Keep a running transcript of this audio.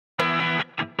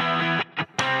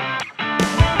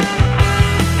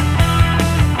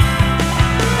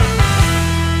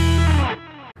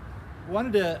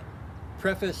wanted to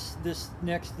preface this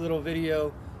next little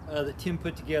video that Tim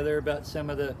put together about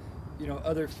some of the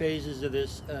other phases of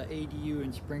this ADU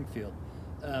in Springfield.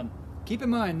 Keep in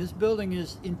mind, this building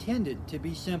is intended to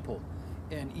be simple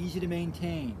and easy to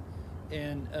maintain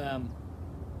and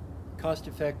cost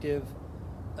effective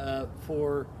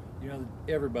for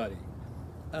everybody.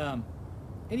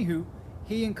 Anywho,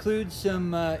 he includes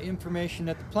some information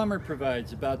that the plumber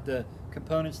provides about the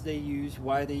components they use,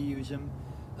 why they use them,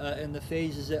 and the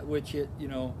phases at which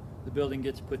the building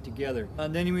gets put together.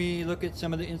 And then we look at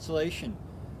some of the insulation.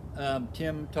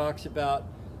 Tim talks about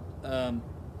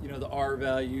the R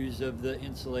values of the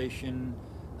insulation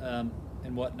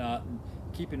and whatnot. And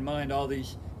keep in mind, all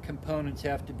these components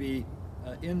have to be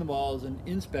in the walls and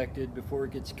inspected before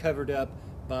it gets covered up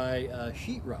by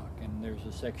sheetrock, and there's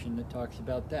a section that talks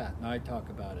about that, and I talk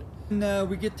about it. And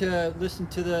we get to listen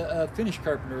to the finish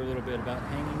carpenter a little bit about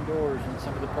hanging doors and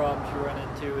some of the problems you run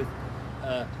into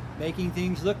with making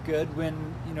things look good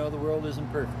when the world isn't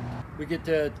perfect. We get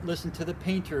to listen to the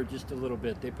painter just a little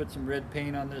bit. They put some red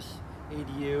paint on this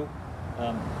ADU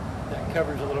that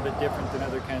covers a little bit different than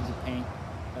other kinds of paint.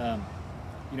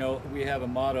 We have a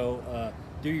motto,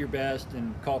 do your best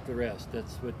and caulk the rest.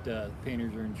 That's what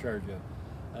painters are in charge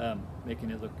of,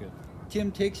 making it look good. Tim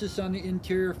takes us on the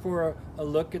interior for a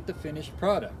look at the finished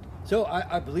product. So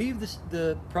I believe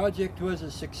the project was a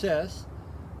success.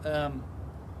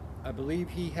 I believe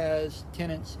he has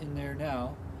tenants in there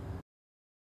now.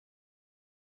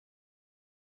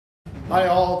 Hi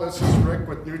all, this is Rick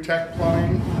with New Tech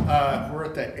Plumbing. We're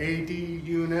at the AD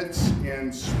units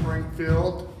in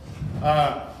Springfield.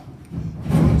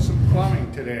 Doing some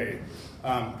plumbing today.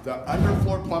 The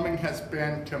underfloor plumbing has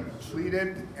been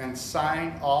completed and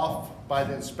signed off by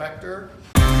the inspector.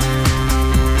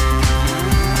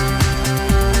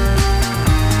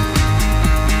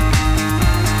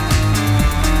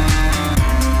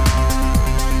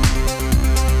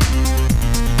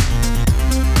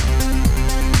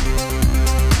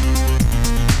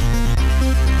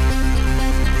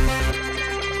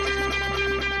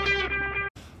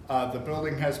 The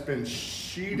building has been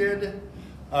sheeted,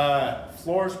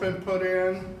 floor's been put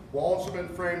in, walls have been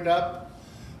framed up,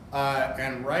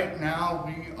 and right now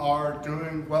we are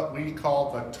doing what we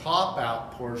call the top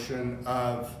out portion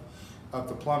of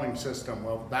the plumbing system.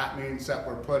 Well, that means that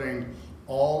we're putting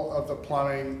all of the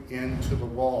plumbing into the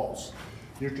walls.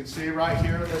 You can see right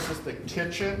here, this is the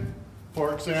kitchen,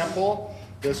 for example.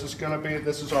 This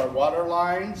is our water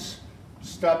lines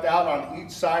stubbed out on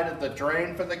each side of the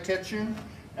drain for the kitchen.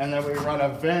 And then we run a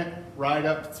vent right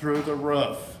up through the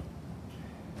roof.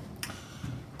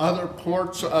 Other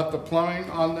parts of the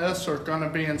plumbing on this are going to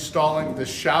be installing the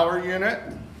shower unit,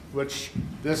 which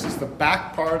this is the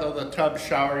back part of the tub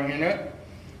shower unit.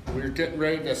 We're getting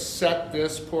ready to set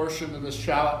this portion of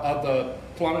the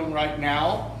plumbing right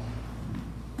now.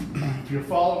 If you're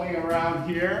following me around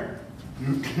here,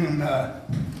 you can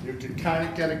kind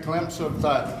of get a glimpse of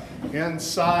the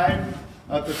inside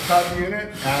of the tub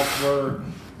unit as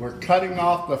we're cutting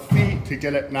off the feet to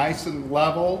get it nice and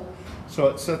level, so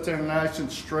it sits there nice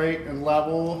and straight and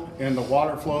level, and the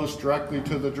water flows directly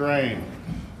to the drain.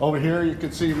 Over here you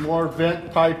can see more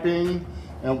vent piping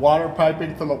and water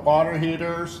piping from the water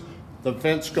heaters. The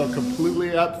vents go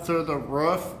completely up through the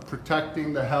roof,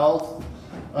 protecting the health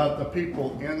of the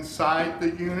people inside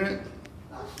the unit.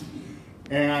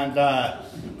 And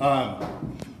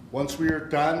once we are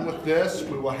done with this,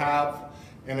 we will have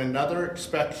in another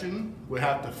inspection. We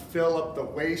have to fill up the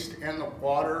waste and the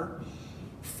water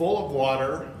full of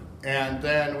water, and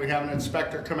then we have an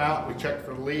inspector come out. We check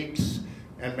for leaks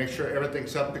and make sure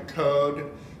everything's up to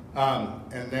code,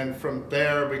 and then from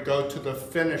there we go to the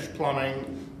finished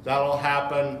plumbing. That'll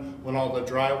happen when all the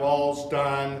drywall's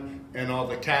done and all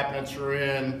the cabinets are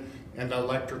in and the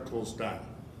electrical's done.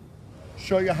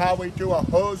 Show you how we do a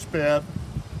hose bib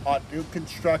on new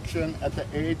construction at the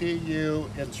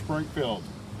ADU in Springfield.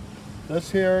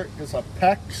 This here is a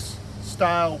PEX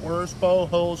style Wurzbo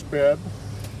hose bib.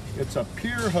 It's a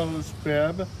pier hose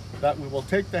bib that we will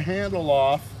take the handle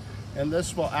off, and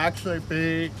this will actually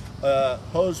be a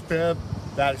hose bib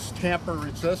that is tamper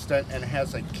resistant and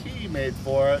has a key made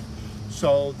for it,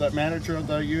 so the manager of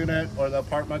the unit or the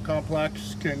apartment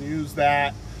complex can use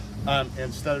that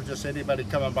instead of just anybody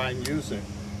coming by and use it.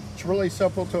 It's really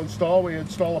simple to install. We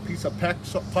install a piece of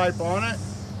PEX pipe on it,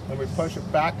 and we push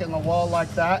it back in the wall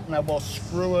like that, and then we'll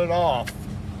screw it off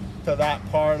to that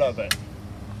part of it.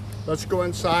 Let's go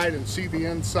inside and see the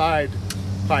inside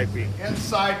piping.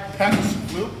 Inside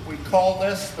PEX loop, we call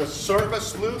this the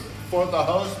service loop for the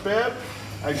hose bib.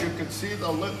 As you can see,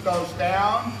 the loop goes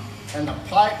down, and the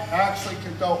pipe actually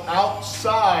can go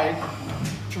outside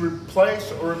to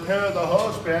replace or repair the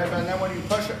hose bib, and then when you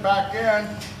push it back in,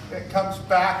 it comes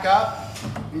back up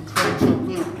and creates a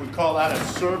loop. We call that a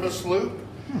service loop,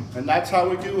 and that's how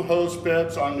we do hose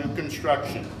bibs on new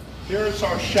construction. Here's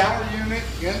our shower unit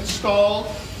installed.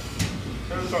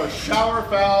 Here's our shower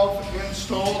valve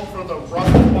installed for the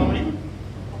rough plumbing.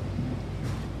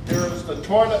 Here's the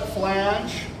toilet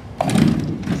flange.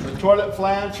 The toilet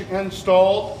flange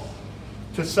installed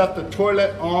to set the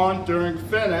toilet on during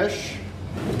finish.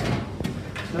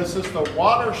 This is the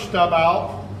water stub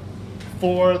out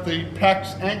for the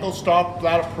PEX angle stop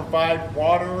that'll provide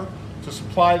water to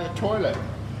supply the toilet.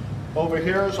 Over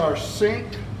here is our sink,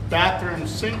 bathroom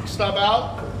sink stub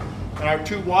out, and our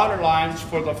two water lines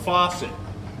for the faucet.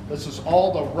 This is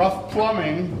all the rough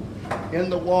plumbing in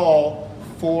the wall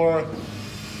for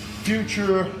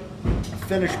future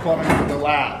finished plumbing for the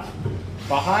lab.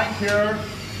 Behind here,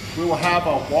 we will have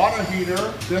a water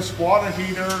heater. This water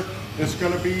heater is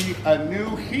going to be a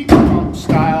new heat pump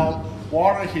style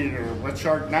water heater, which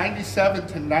are 97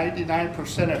 to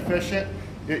 99% efficient.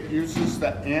 It uses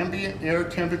the ambient air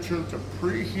temperature to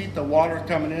preheat the water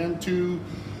coming into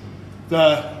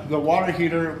the water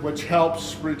heater, which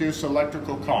helps reduce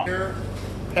electrical cost. Here,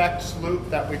 PEX loop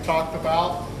that we talked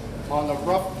about. On the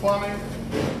rough plumbing,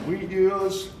 we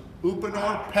use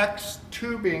Uponor PEX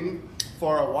tubing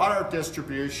for a water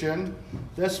distribution.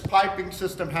 This piping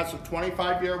system has a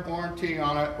 25-year warranty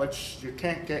on it, which you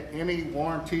can't get any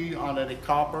warranty on any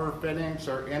copper fittings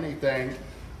or anything.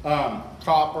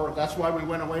 Copper, that's why we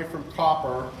went away from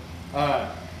copper.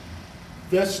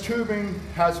 This tubing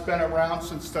has been around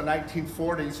since the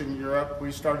 1940s in Europe.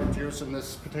 We started using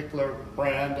this particular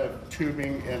brand of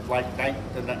tubing in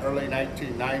the early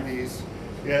 1990s.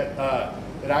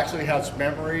 It actually has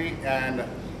memory and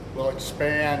will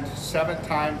expand 7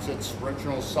 times its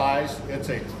original size. It's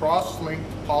a cross-linked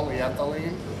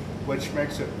polyethylene, which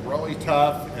makes it really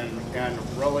tough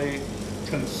and really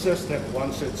consistent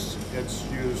once it's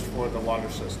used for the water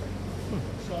system.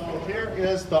 So here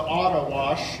is the auto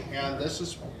wash, and this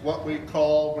is what we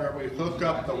call where we hook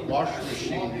up the wash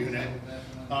machine unit.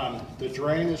 The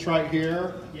drain is right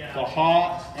here. The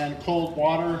hot and cold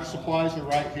water supplies are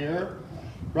right here.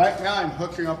 Right now I'm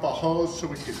hooking up a hose so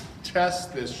we can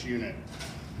test this unit.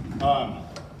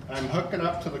 I'm hooking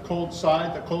up to the cold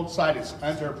side. The cold side is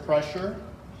under pressure.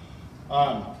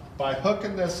 By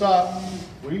hooking this up,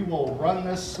 we will run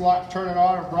this turn it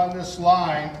on and run this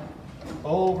line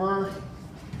over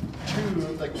to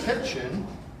the kitchen,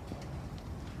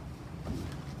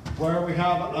 where we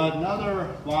have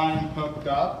another line hooked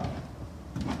up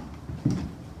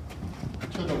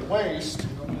to the waste.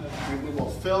 We will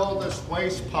fill this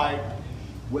waste pipe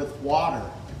with water,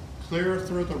 clear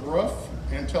through the roof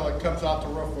until it comes out the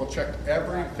roof. We'll check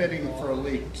every fitting for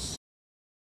leaks.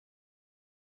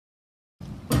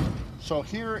 So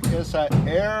here is an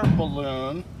air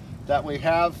balloon that we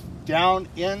have down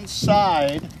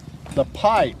inside the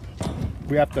pipe.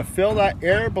 We have to fill that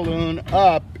air balloon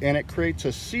up, and it creates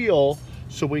a seal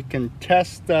so we can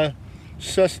test the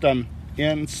system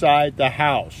inside the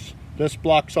house. This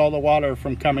blocks all the water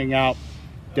from coming out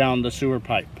down the sewer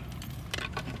pipe.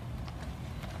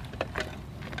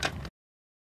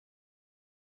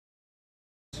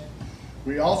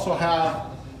 We also have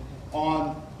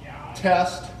on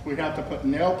test, we have to put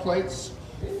nail plates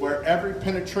where every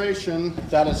penetration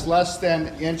that is less than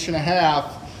 1.5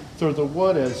 inches through the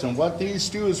wood is. And what these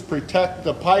do is protect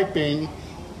the piping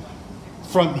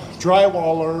from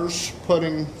drywallers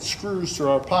putting screws through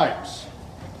our pipes.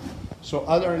 So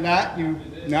other than that, you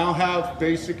now have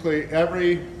basically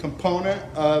every component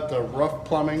of the rough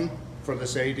plumbing for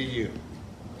this ADU.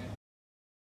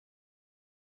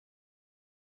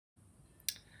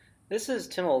 This is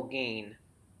Tim Olguin.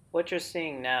 What you're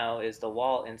seeing now is the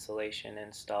wall insulation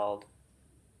installed.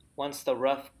 Once the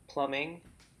rough plumbing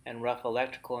and rough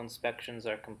electrical inspections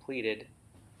are completed,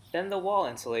 then the wall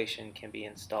insulation can be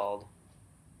installed.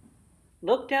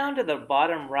 Look down to the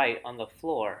bottom right on the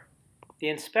floor. The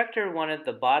inspector wanted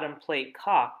the bottom plate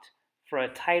caulked for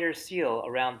a tighter seal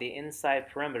around the inside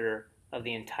perimeter of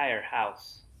the entire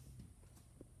house.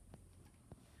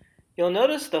 You'll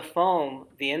notice the foam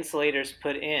the insulators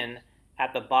put in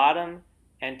at the bottom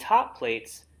and top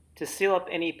plates to seal up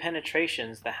any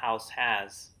penetrations the house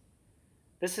has.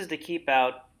 This is to keep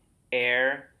out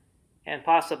air and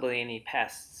possibly any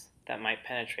pests that might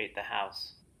penetrate the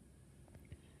house.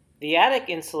 The attic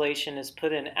insulation is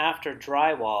put in after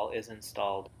drywall is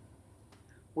installed.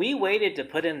 We waited to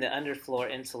put in the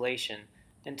underfloor insulation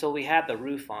until we had the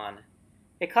roof on.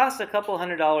 It cost a couple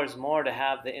 $100 more to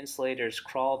have the insulators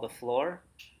crawl the floor,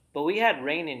 but we had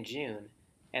rain in June,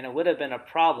 and it would have been a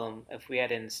problem if we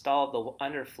had installed the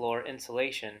underfloor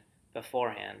insulation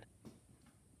beforehand.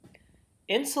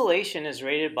 Insulation is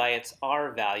rated by its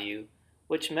R value,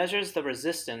 which measures the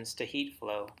resistance to heat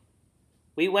flow.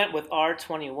 We went with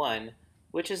R21,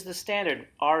 which is the standard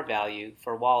R value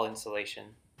for wall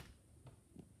insulation.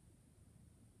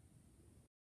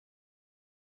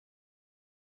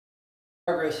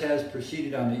 Progress has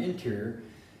proceeded on the interior,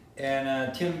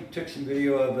 and Tim took some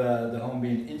video of the home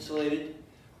being insulated.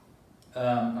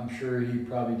 I'm sure he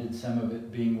probably did some of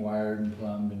it being wired and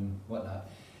plumbed and whatnot.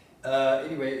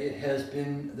 Anyway,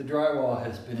 the drywall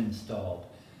has been installed.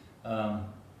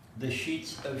 The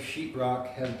sheets of sheetrock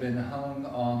have been hung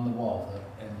on the wall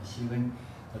and the ceiling.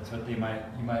 That's what you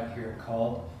might hear it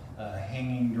called,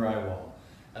 hanging drywall.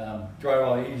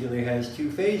 Drywall usually has two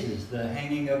phases: the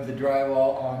hanging of the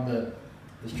drywall on the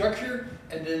structure,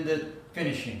 and then the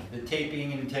finishing, the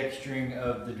taping and texturing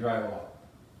of the drywall.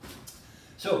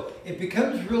 So it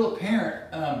becomes real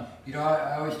apparent.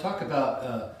 I always talk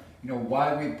about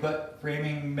why we put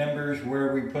framing members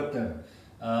where we put them.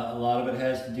 A lot of it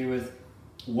has to do with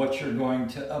what you're going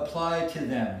to apply to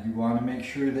them. You want to make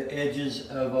sure the edges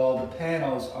of all the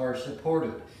panels are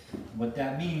supported. What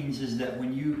that means is that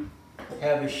when you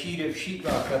have a sheet of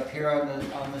sheetrock up here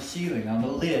on the ceiling, on the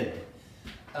lid,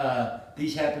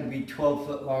 these happen to be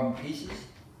 12-foot long pieces.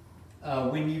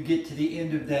 When you get to the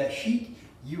end of that sheet,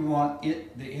 you want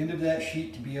the end of that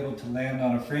sheet to be able to land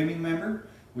on a framing member,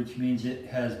 which means it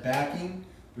has backing,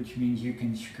 which means you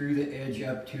can screw the edge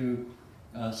up to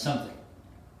something,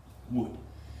 wood.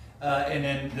 And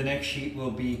then the next sheet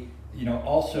will be,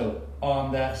 also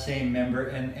on that same member,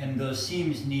 and those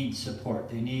seams need support.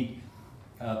 They need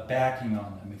backing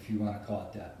on them, if you want to call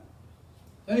it that.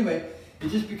 Anyway, it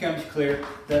just becomes clear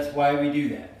that's why we do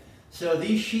that. So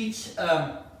these sheets,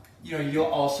 you'll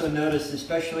also notice,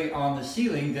 especially on the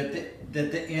ceiling, that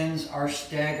the ends are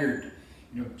staggered.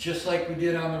 Just like we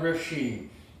did on the roof sheeting,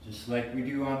 just like we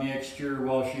do on the exterior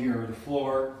wall sheeting or the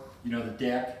floor, the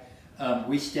deck.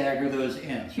 We stagger those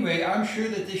ends. Anyway, I'm sure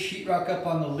that this sheetrock up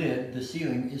on the lid, the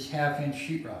ceiling, is 1/2-inch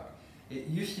sheetrock. It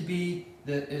used to be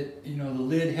that the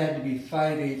lid had to be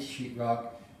 5/8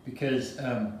 sheetrock because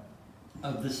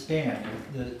of the span.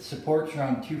 The supports are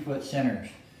on 2-foot centers.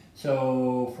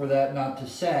 So for that not to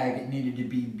sag, it needed to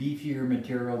be beefier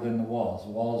material than the walls.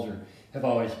 The walls have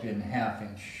always been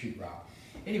 1/2-inch sheetrock.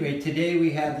 Anyway, today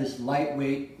we have this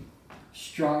lightweight,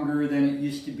 stronger than it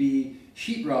used to be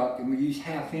sheetrock, and we use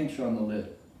 1/2-inch on the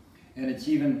lid. And it's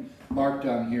even marked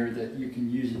on here that you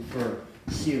can use it for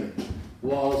ceilings,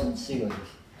 walls and ceilings.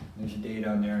 There's a date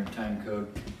on there and time code.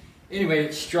 Anyway,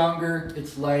 it's stronger,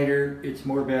 it's lighter, it's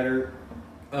more better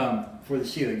for the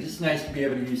ceilings. It's nice to be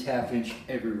able to use 1/2-inch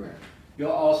everywhere.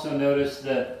 You'll also notice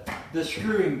that the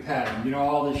screwing pattern,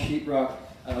 all the sheetrock,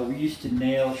 we used to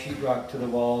nail sheetrock to the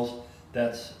walls.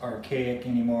 That's archaic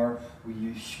anymore. We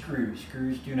use screws.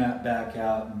 Screws do not back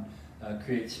out and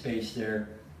create space there.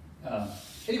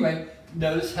 Anyway,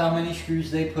 notice how many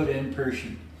screws they put in per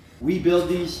sheet. We build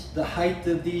the height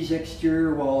of these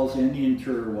exterior walls and the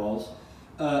interior walls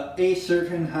a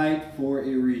certain height for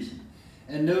a reason.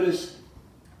 And notice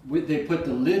they put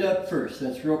the lid up first.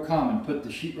 That's real common. Put the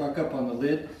sheetrock up on the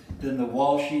lid, then the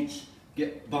wall sheets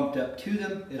get bumped up to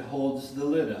them. It holds the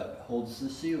lid up, holds the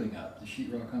ceiling up, the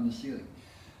sheetrock on the ceiling.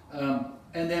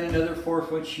 And then another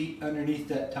 4-foot sheet underneath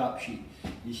that top sheet.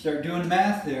 You start doing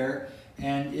math there,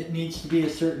 and it needs to be a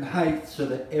certain height so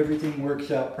that everything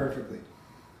works out perfectly.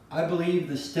 I believe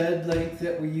the stud length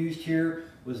that we used here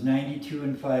was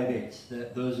 92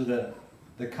 5/8. Those are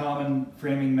the common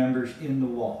framing members in the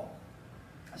wall.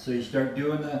 So you start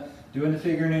doing the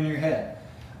figuring in your head.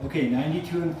 Okay,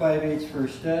 92 5/8 for a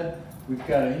stud. We've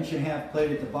got 1.5 inch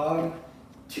plate at the bottom,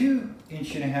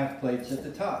 2.5 inch plates at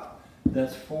the top.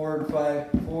 That's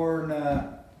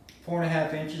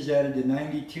 4.5 inches added to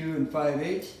 92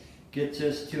 5/8 gets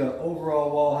us to an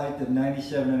overall wall height of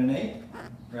 97 1/8,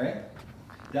 right?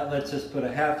 That lets us put a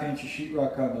 1/2 inch of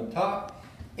sheetrock on the top,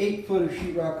 8 foot of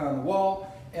sheetrock on the wall,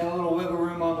 and a little wiggle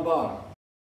room on the bottom.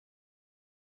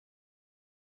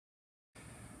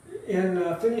 In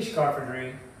finished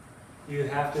carpentry, you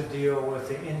have to deal with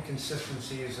the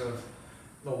inconsistencies of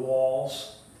the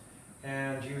walls,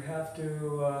 and you have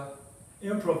to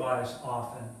improvise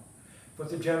often. But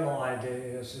the general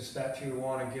idea is that you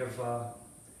want to give a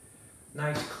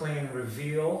nice clean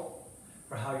reveal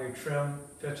for how your trim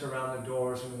fits around the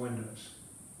doors and windows.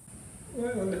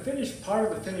 When part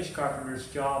of the finished carpenter's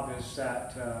job is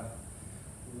that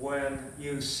when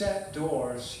you set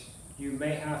doors, you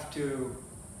may have to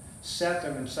set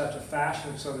them in such a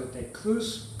fashion so that they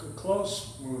close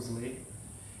smoothly,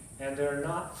 and they're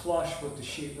not flush with the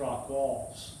sheetrock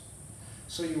walls.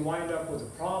 So you wind up with a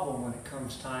problem when it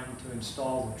comes time to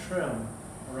install the trim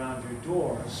around your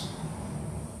doors,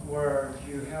 where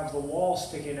you have the wall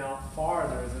sticking out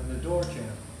farther than the door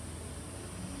jamb.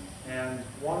 And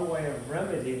one way of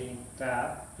remedying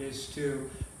that is to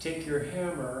take your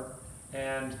hammer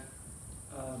and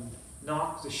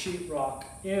knock the sheetrock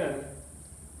in,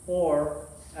 or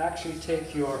actually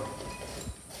take your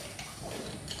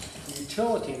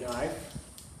utility knife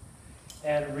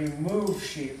and remove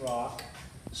sheetrock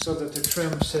so that the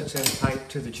trim sits in tight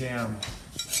to the jamb.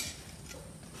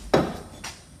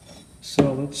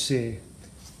 So let's see.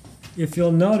 If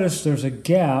you'll notice, there's a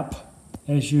gap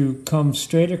as you come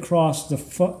straight across the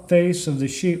face of the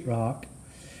sheetrock.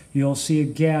 You'll see a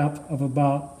gap of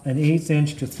about 1/8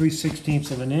 inch to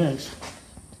 3/16 of an inch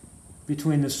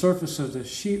between the surface of the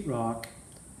sheetrock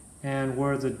and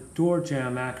where the door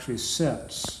jamb actually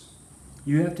sits.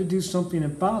 You have to do something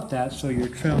about that so your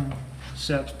trim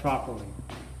sets properly.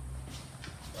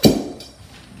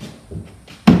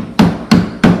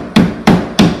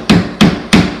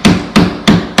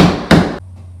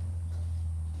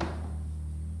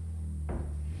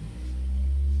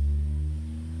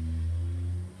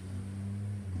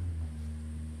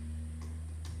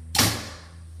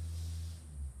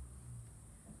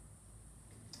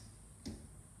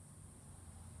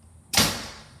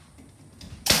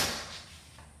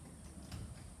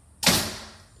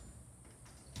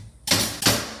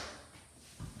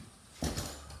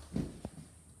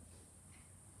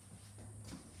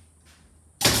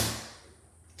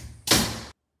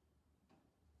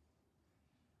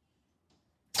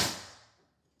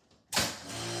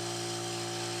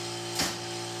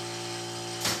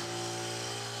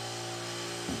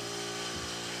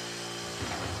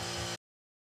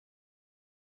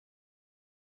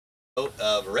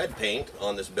 Of red paint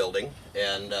on this building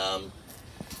and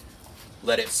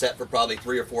let it set for probably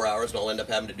 3 or 4 hours, and I'll end up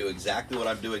having to do exactly what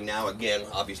I'm doing now. Again,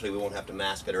 obviously we won't have to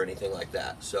mask it or anything like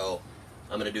that. So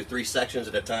I'm going to do 3 sections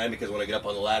at a time, because when I get up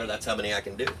on the ladder, that's how many I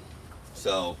can do.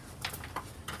 So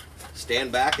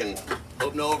stand back and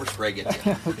hope no overspray gets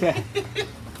you. Okay.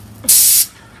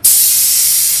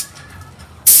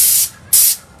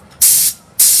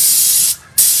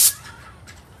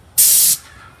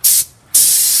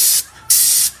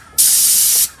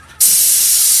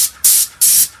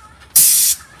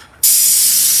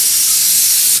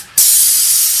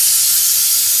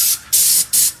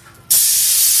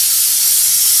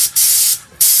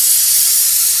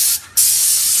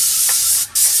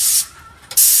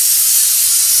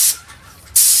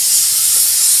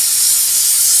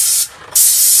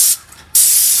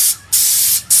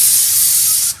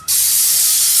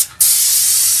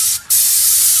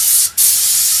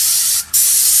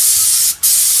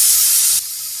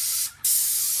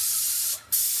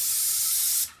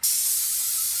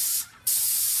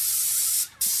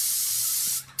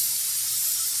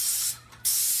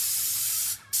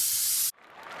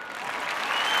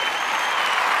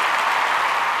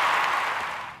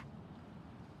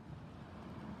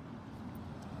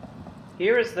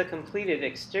 Here is the completed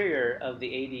exterior of the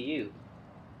ADU.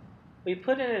 We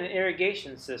put in an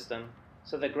irrigation system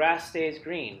so the grass stays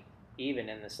green, even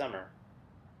in the summer.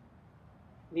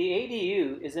 The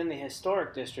ADU is in the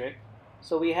historic district,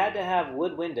 so we had to have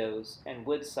wood windows and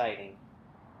wood siding.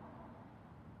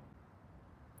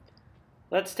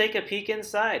 Let's take a peek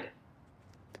inside.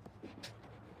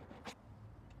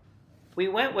 We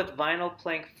went with vinyl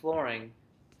plank flooring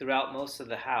throughout most of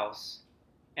the house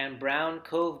and brown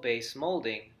cove base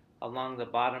molding along the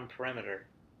bottom perimeter.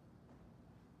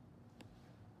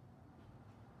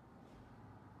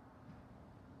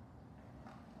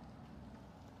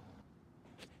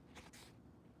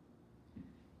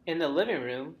 In the living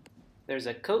room, there's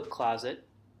a coat closet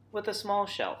with a small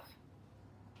shelf.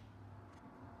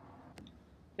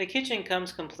 The kitchen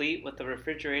comes complete with the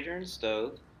refrigerator and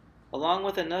stove, along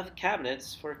with enough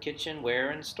cabinets for kitchenware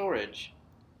and storage.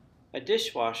 A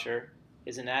dishwasher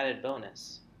is an added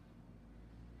bonus.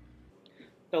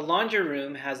 The laundry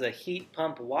room has a heat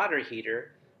pump water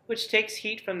heater, which takes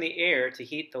heat from the air to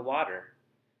heat the water.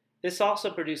 This also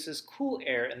produces cool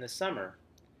air in the summer.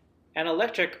 An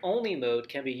electric-only mode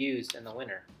can be used in the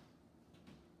winter.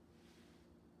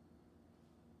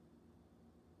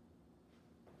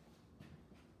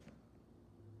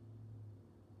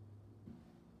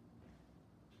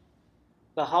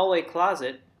 The hallway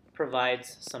closet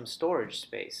provides some storage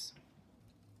space.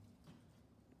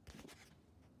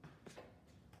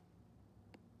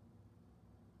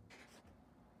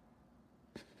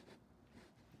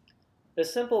 The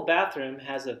simple bathroom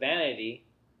has a vanity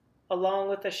along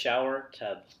with a shower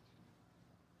tub.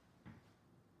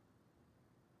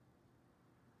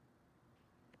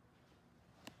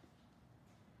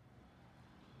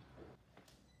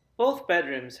 Both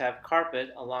bedrooms have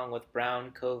carpet along with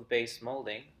brown cove-based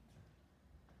molding.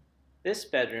 This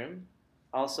bedroom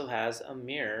also has a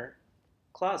mirror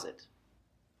closet.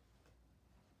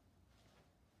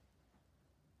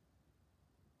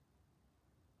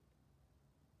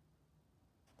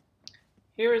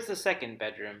 Here is the second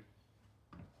bedroom.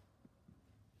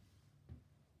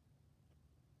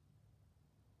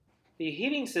 The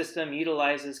heating system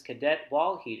utilizes cadet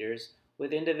wall heaters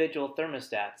with individual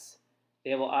thermostats.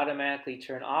 They will automatically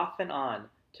turn off and on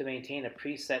to maintain a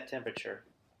preset temperature.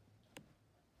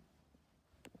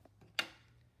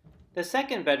 The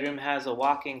second bedroom has a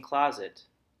walk-in closet.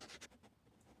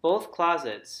 Both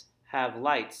closets have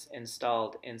lights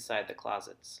installed inside the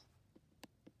closets.